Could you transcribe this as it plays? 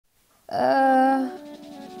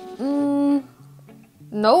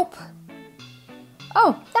Nope.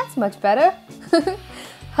 Oh, that's much better.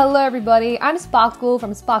 Hello everybody, I'm Sparkle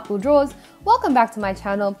from Sparkle Draws. Welcome back to my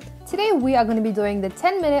channel. Today we are going to be doing the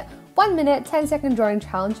 10-minute, 1-minute, 10-second drawing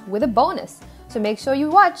challenge with a bonus. So make sure you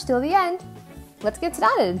watch till the end. Let's get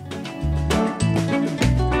started.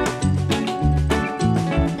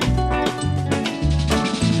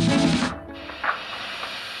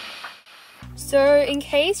 So in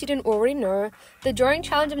case you didn't already know, the drawing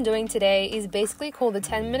challenge I'm doing today is basically called the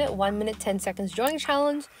 10-minute, 1-minute, 10 seconds drawing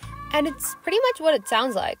challenge, and it's pretty much what it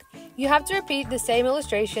sounds like. You have to repeat the same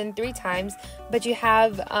illustration 3 times, but you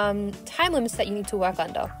have time limits that you need to work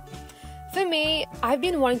under. For me, I've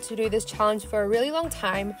been wanting to do this challenge for a really long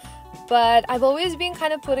time, but I've always been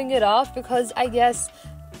kind of putting it off because I guess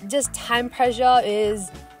just time pressure is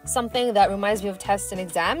something that reminds me of tests and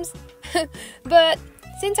exams. But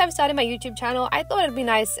since I've started my YouTube channel, I thought it'd be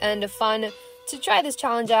nice and fun to try this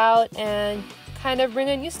challenge out and kind of bring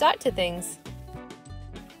a new start to things.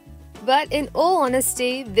 But in all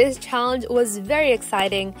honesty, this challenge was very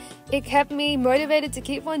exciting. It kept me motivated to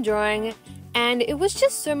keep on drawing, and it was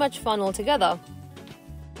just so much fun altogether.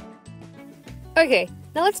 Okay,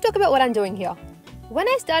 now let's talk about what I'm doing here. When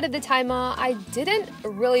I started the timer, I didn't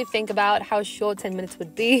really think about how short 10 minutes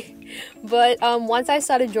would be, but once I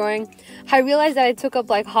started drawing, I realized that I took up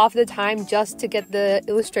like half the time just to get the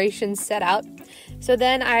illustrations set out. So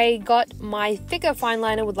then I got my thicker fine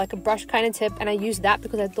liner with like a brush kind of tip, and I used that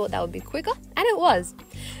because I thought that would be quicker, and it was.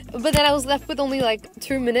 But then I was left with only like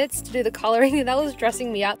 2 minutes to do the coloring, and that was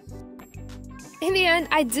stressing me out. In the end,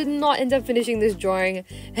 I did not end up finishing this drawing,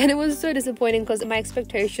 and it was so disappointing because my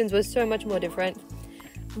expectations were so much more different.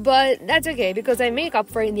 But that's okay because I make up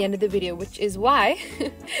for it in the end of the video, which is why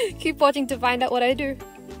keep watching to find out what I do.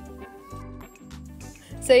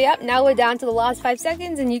 So yep, now we're down to the last 5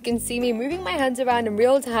 seconds and you can see me moving my hands around in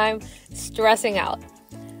real time, stressing out.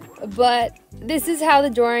 But this is how the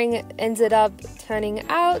drawing ended up turning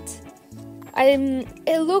out.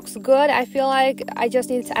 It looks good. I feel like I just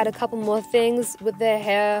need to add a couple more things with the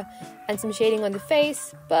hair and some shading on the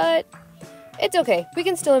face, but it's okay, we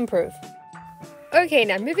can still improve. Okay,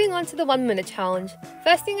 now moving on to the 1-minute challenge.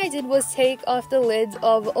 First thing I did was take off the lids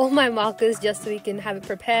of all my markers just so we can have it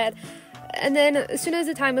prepared. And then as soon as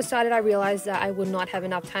the timer started, I realized that I would not have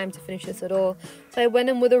enough time to finish this at all. So I went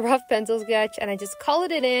in with a rough pencil sketch and I just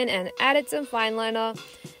colored it in and added some fine liner.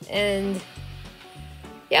 And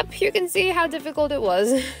yep, you can see how difficult it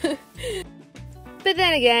was. But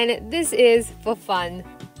then again, this is for fun.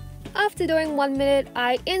 After doing 1 minute,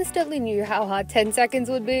 I instantly knew how hard 10 seconds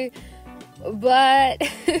would be. But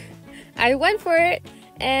I went for it,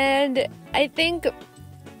 and I think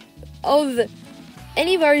of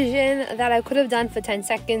any version that I could have done for 10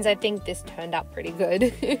 seconds, I think this turned out pretty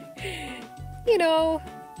good. You know,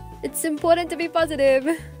 it's important to be positive.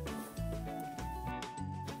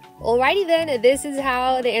 Alrighty then, this is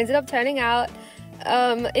how they ended up turning out.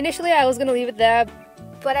 Initially I was going to leave it there,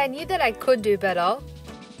 but I knew that I could do better.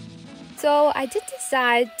 So I did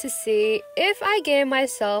decide to see if I gave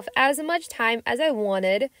myself as much time as I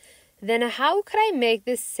wanted, then how could I make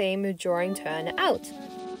this same drawing turn out?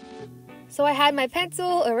 So I had my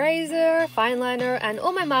pencil, eraser, fine liner, and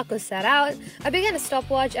all my markers set out. I began a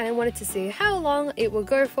stopwatch and I wanted to see how long it would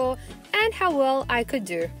go for and how well I could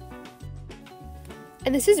do.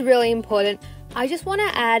 And this is really important. I just want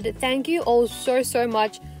to add thank you all so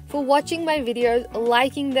much for watching my videos,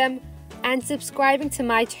 liking them, and subscribing to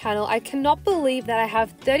my channel. I cannot believe that I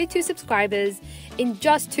have 32 subscribers in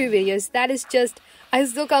just 2 videos. That is just, I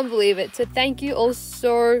still can't believe it. So thank you all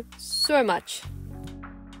so much.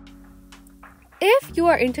 If you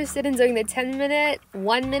are interested in doing the 10-minute,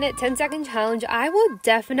 1-minute, 10-second challenge, I will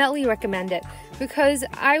definitely recommend it because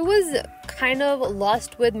I was kind of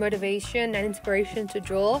lost with motivation and inspiration to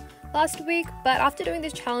draw last week, but after doing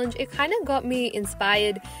this challenge, it kind of got me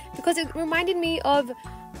inspired because it reminded me of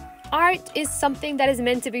art is something that is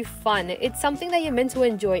meant to be fun. It's something that you're meant to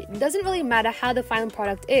enjoy. It doesn't really matter how the final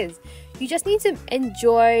product is. You just need to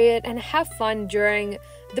enjoy it and have fun during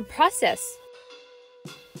the process.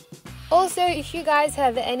 Also, if you guys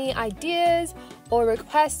have any ideas or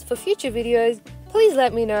requests for future videos, please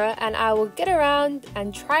let me know and I will get around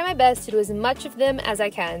and try my best to do as much of them as I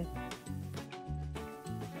can.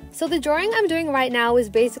 So the drawing I'm doing right now is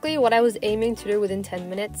basically what I was aiming to do within 10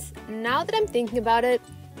 minutes. Now that I'm thinking about it,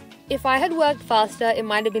 if I had worked faster, it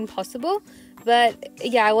might have been possible, but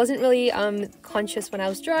yeah, I wasn't really conscious when I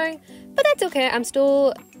was drawing, but that's okay. I'm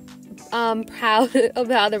still proud of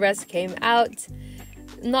how the rest came out.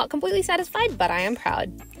 Not completely satisfied, but I am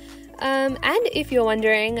proud. And if you're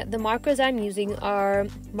wondering, the markers I'm using are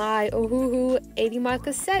my Ohuhu 80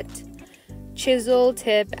 marker set, chisel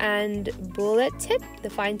tip and bullet tip, the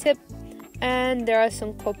fine tip. And there are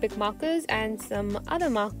some Copic markers and some other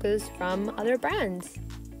markers from other brands.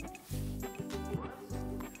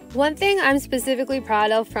 One thing I'm specifically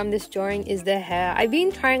proud of from this drawing is the hair. I've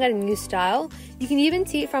been trying out a new style. You can even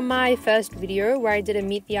see it from my first video where I did a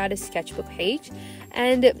Meet the Artist sketchbook page.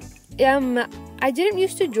 And I didn't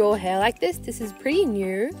used to draw hair like this. This is pretty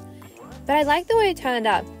new. But I like the way it turned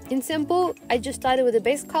out. In simple, I just started with a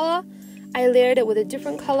base color. I layered it with a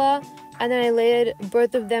different color. And then I layered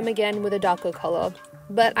both of them again with a darker color.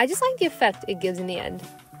 But I just like the effect it gives in the end.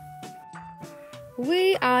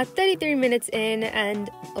 We are 33 minutes in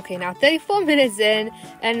and, okay, now 34 minutes in,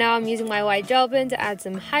 and now I'm using my white gel pen to add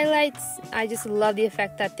some highlights. I just love the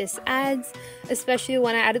effect that this adds, especially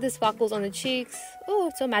when I added the sparkles on the cheeks. Oh,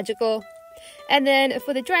 it's so magical. And then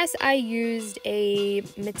for the dress, I used a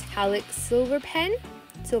metallic silver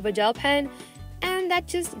gel pen, and that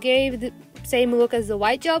just gave the same look as the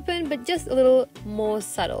white gel pen, but just a little more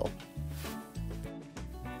subtle.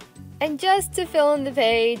 And just to fill in the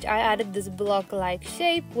page, I added this block-like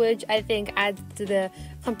shape, which I think adds to the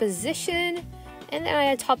composition. And then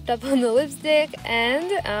I topped up on the lipstick,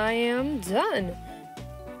 and I am done.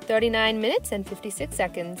 39 minutes and 56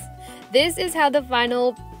 seconds. This is how the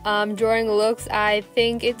final drawing looks. I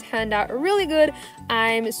think it turned out really good.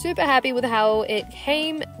 I'm super happy with how it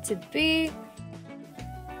came to be.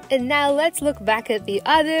 And now let's look back at the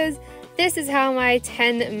others. This is how my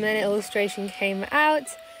 10-minute illustration came out.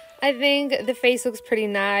 I think the face looks pretty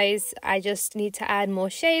nice. I just need to add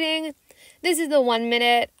more shading. This is the 1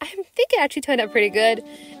 minute. I think it actually turned out pretty good.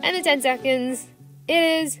 And the 10 seconds, it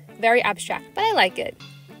is very abstract, but I like it.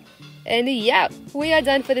 And yeah, we are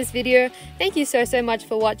done for this video. Thank you so much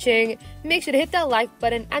for watching. Make sure to hit that like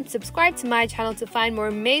button and subscribe to my channel to find more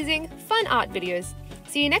amazing, fun art videos.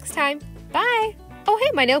 See you next time. Bye. Oh,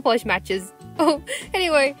 hey, my nail polish matches. Oh,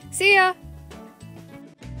 anyway, see ya.